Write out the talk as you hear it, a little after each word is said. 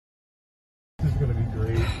gonna be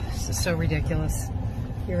great. This is so ridiculous.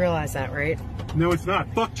 You realize that, right? No, it's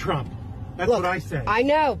not. Fuck Trump. That's Look, what I say. I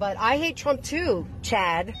know, but I hate Trump too,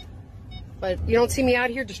 Chad. But you don't see me out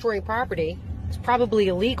here destroying property. It's probably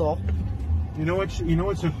illegal. You know what? You know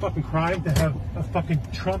what's a fucking crime? To have a fucking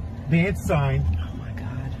Trump ban sign. Oh my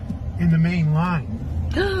God. In the main line.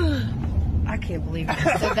 I can't believe you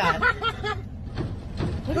said that.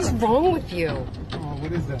 What is wrong with you? Oh,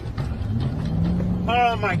 what is that?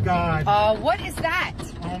 Oh my God. What is that?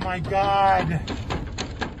 Oh my God.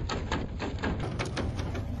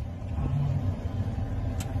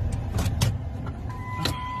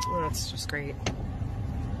 Oh, that's just great.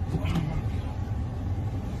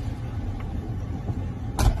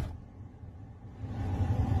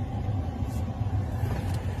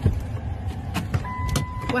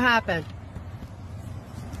 What happened?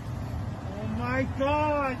 Oh my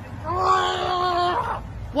God. Oh!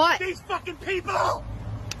 What? These fucking people!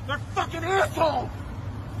 They're fucking assholes!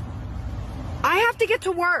 I have to get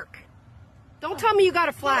to work. Don't tell me you got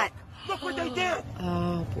a flat. Look what they did!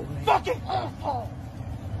 Oh boy. Fucking assholes!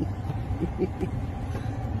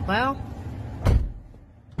 Well,